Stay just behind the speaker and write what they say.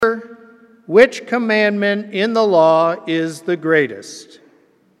which commandment in the law is the greatest?"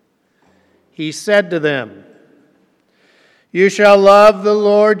 He said to them, "You shall love the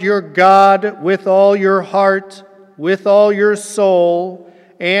Lord your God with all your heart, with all your soul,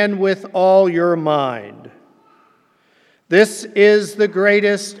 and with all your mind. This is the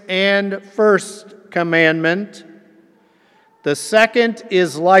greatest and first commandment. The second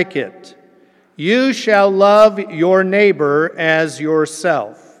is like it. You shall love your neighbor as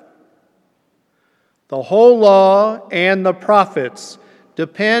yourself. The whole law and the prophets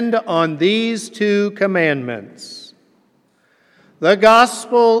depend on these two commandments." The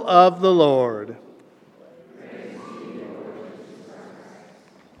Gospel of the Lord.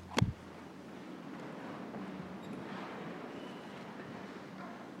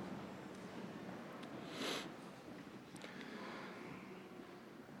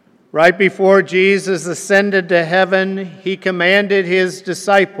 Right before Jesus ascended to heaven, he commanded his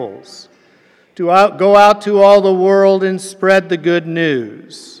disciples to go out to all the world and spread the good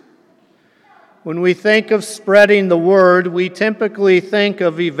news. When we think of spreading the word, we typically think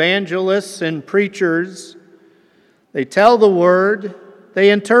of evangelists and preachers. They tell the word, they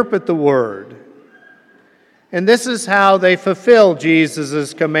interpret the word. And this is how they fulfill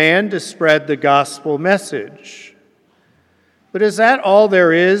Jesus' command to spread the gospel message. But is that all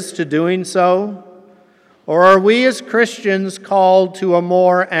there is to doing so? Or are we as Christians called to a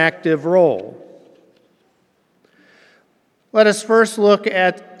more active role? Let us first look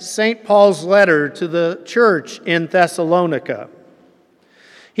at St. Paul's letter to the church in Thessalonica.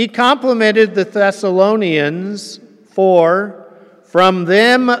 He complimented the Thessalonians for, "From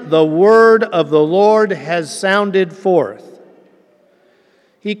them the word of the Lord has sounded forth."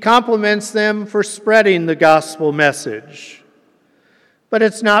 He compliments them for spreading the gospel message. But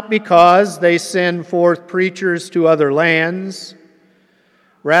it's not because they send forth preachers to other lands.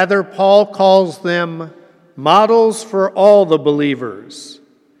 Rather, Paul calls them models for all the believers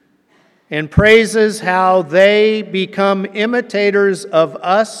and praises how they become imitators of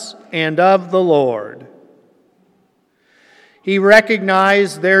us and of the Lord. He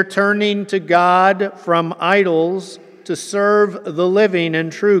recognized their turning to God from idols to serve the living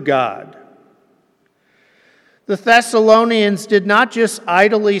and true God. The Thessalonians did not just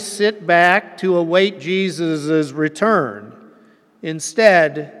idly sit back to await Jesus' return.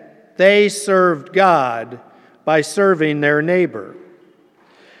 Instead, they served God by serving their neighbor.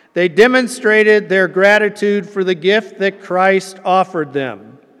 They demonstrated their gratitude for the gift that Christ offered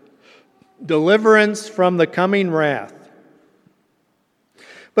them, deliverance from the coming wrath.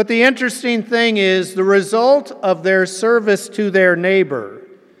 But the interesting thing is, the result of their service to their neighbor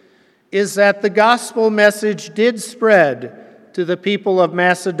is that the gospel message did spread to the people of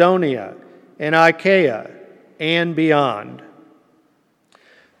Macedonia and Achaia and beyond.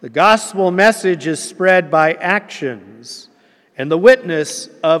 The gospel message is spread by actions and the witness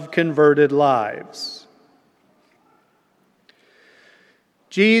of converted lives.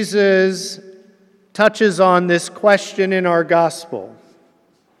 Jesus touches on this question in our gospel.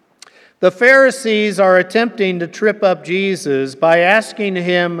 The Pharisees are attempting to trip up Jesus by asking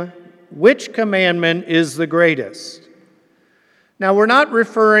him, which commandment is the greatest? Now, we're not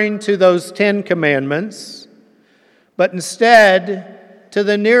referring to those 10 commandments, but instead to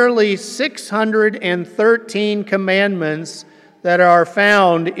the nearly 613 commandments that are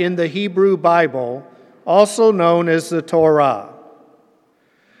found in the Hebrew Bible, also known as the Torah.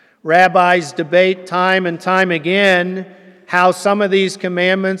 Rabbis debate time and time again how some of these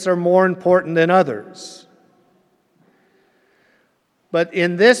commandments are more important than others. But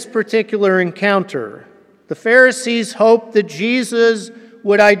in this particular encounter, the Pharisees hoped that Jesus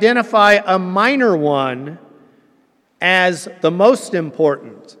would identify a minor one as the most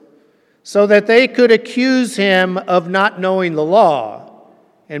important, so that they could accuse him of not knowing the law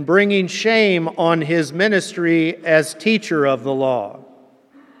and bringing shame on his ministry as teacher of the law.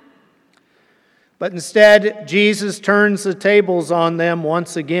 But instead, Jesus turns the tables on them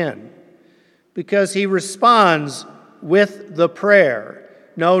once again, because he responds with the prayer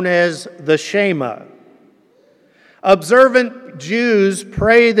known as the Shema. Observant Jews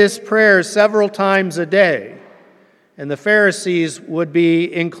pray this prayer several times a day, and the Pharisees would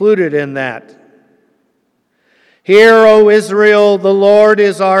be included in that. "Hear, O Israel, the Lord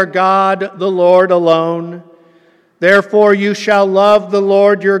is our God, the Lord alone. Therefore you shall love the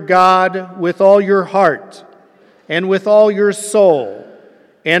Lord your God with all your heart, and with all your soul,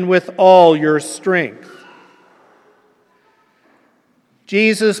 and with all your strength."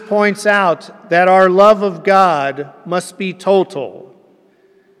 Jesus points out that our love of God must be total.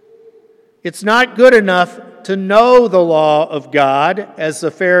 It's not good enough to know the law of God as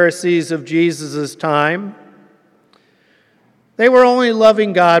the Pharisees of Jesus' time. They were only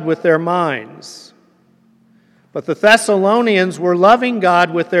loving God with their minds. But the Thessalonians were loving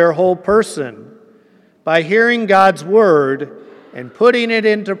God with their whole person by hearing God's word and putting it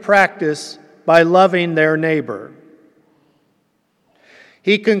into practice by loving their neighbor.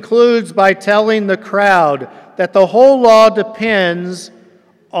 He concludes by telling the crowd that the whole law depends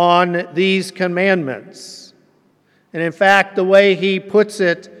on these commandments. And in fact, the way he puts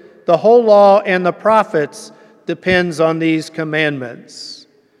it, the whole law and the prophets depends on these commandments.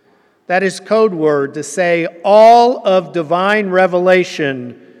 That is code word to say all of divine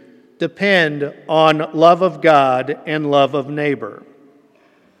revelation depend on love of God and love of neighbor.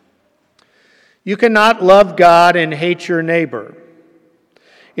 You cannot love God and hate your neighbor.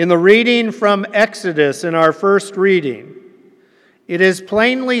 In the reading from Exodus, in our first reading, it is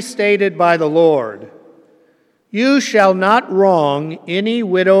plainly stated by the Lord, "You shall not wrong any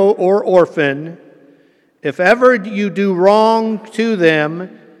widow or orphan. If ever you do wrong to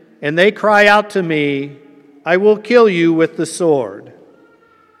them, and they cry out to me, I will kill you with the sword."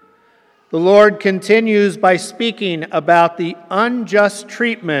 The Lord continues by speaking about the unjust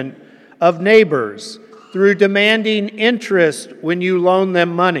treatment of neighbors through demanding interest when you loan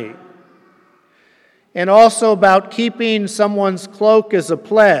them money, and also about keeping someone's cloak as a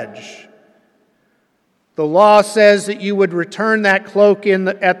pledge. The law says that you would return that cloak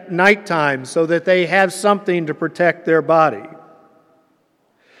at nighttime so that they have something to protect their body.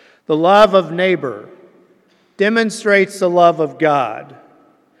 The love of neighbor demonstrates the love of God.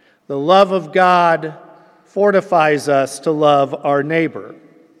 The love of God fortifies us to love our neighbor.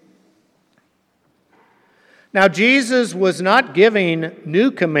 Now, Jesus was not giving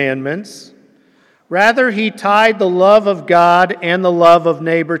new commandments. Rather, he tied the love of God and the love of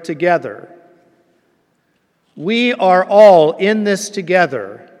neighbor together. We are all in this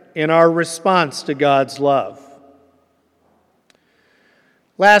together in our response to God's love.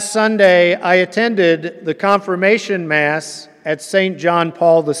 Last Sunday, I attended the confirmation Mass at St. John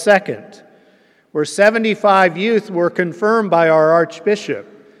Paul II, where 75 youth were confirmed by our Archbishop,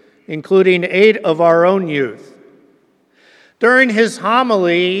 including 8 of our own youth. During his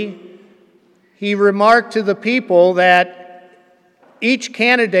homily, he remarked to the people that each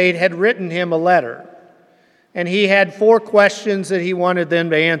candidate had written him a letter, and he had 4 questions that he wanted them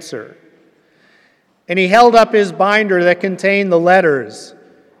to answer. And he held up his binder that contained the letters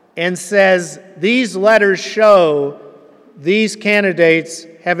and says, "These letters show these candidates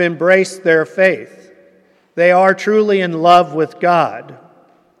have embraced their faith. They are truly in love with God."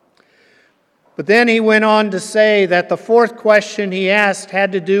 But then he went on to say that the 4th question he asked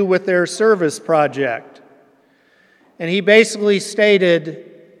had to do with their service project. And he basically stated,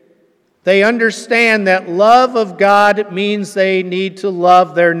 they understand that love of God means they need to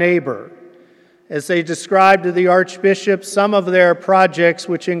love their neighbor. As they described to the Archbishop some of their projects,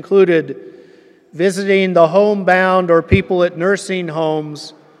 which included visiting the homebound or people at nursing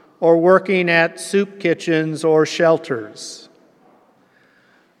homes or working at soup kitchens or shelters.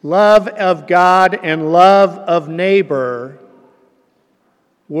 Love of God and love of neighbor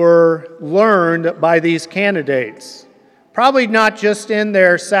were learned by these candidates, probably not just in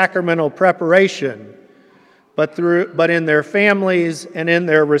their sacramental preparation, but in their families and in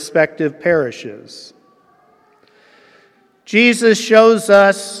their respective parishes. Jesus shows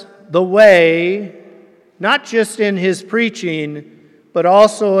us the way, not just in his preaching, but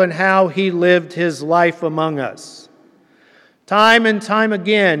also in how he lived his life among us. Time and time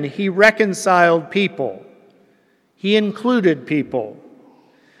again, he reconciled people. He included people.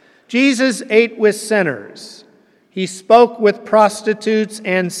 Jesus ate with sinners. He spoke with prostitutes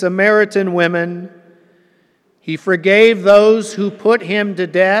and Samaritan women. He forgave those who put him to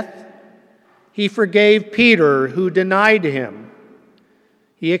death. He forgave Peter, who denied him.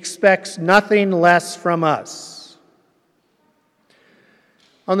 He expects nothing less from us.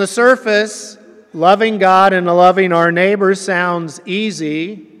 On the surface, loving God and loving our neighbor sounds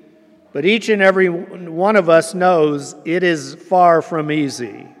easy, but each and every one of us knows it is far from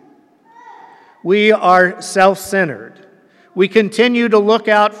easy. We are self-centered. We continue to look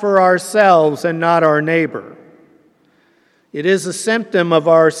out for ourselves and not our neighbor. It is a symptom of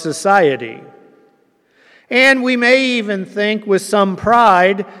our society. And we may even think with some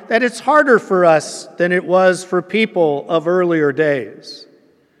pride that it's harder for us than it was for people of earlier days.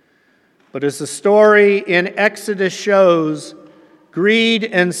 But as the story in Exodus shows, greed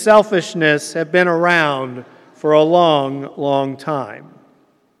and selfishness have been around for a long, long time.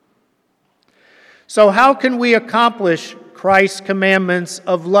 So how can we accomplish Christ's commandments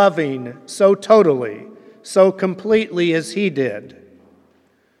of loving so totally, so completely as he did.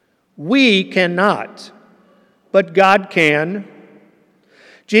 We cannot, but God can.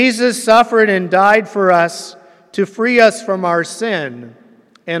 Jesus suffered and died for us to free us from our sin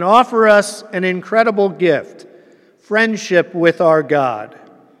and offer us an incredible gift, friendship with our God.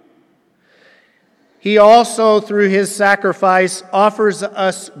 He also, through his sacrifice, offers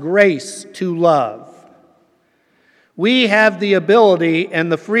us grace to love. We have the ability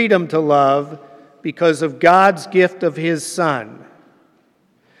and the freedom to love because of God's gift of his Son.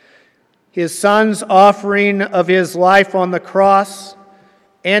 His Son's offering of his life on the cross,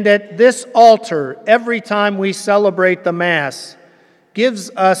 and at this altar, every time we celebrate the Mass, gives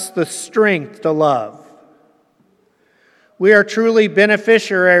us the strength to love. We are truly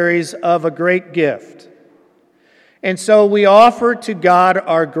beneficiaries of a great gift. And so we offer to God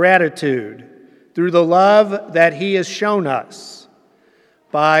our gratitude through the love that he has shown us,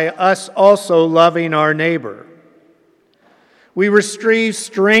 by us also loving our neighbor. We receive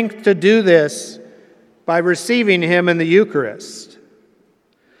strength to do this by receiving him in the Eucharist.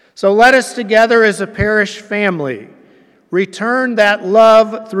 So let us together as a parish family return that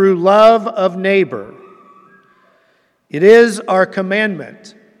love through love of neighbor. It is our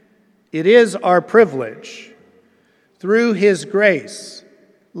commandment. It is our privilege. Through his grace,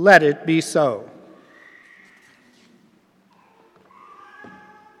 let it be so.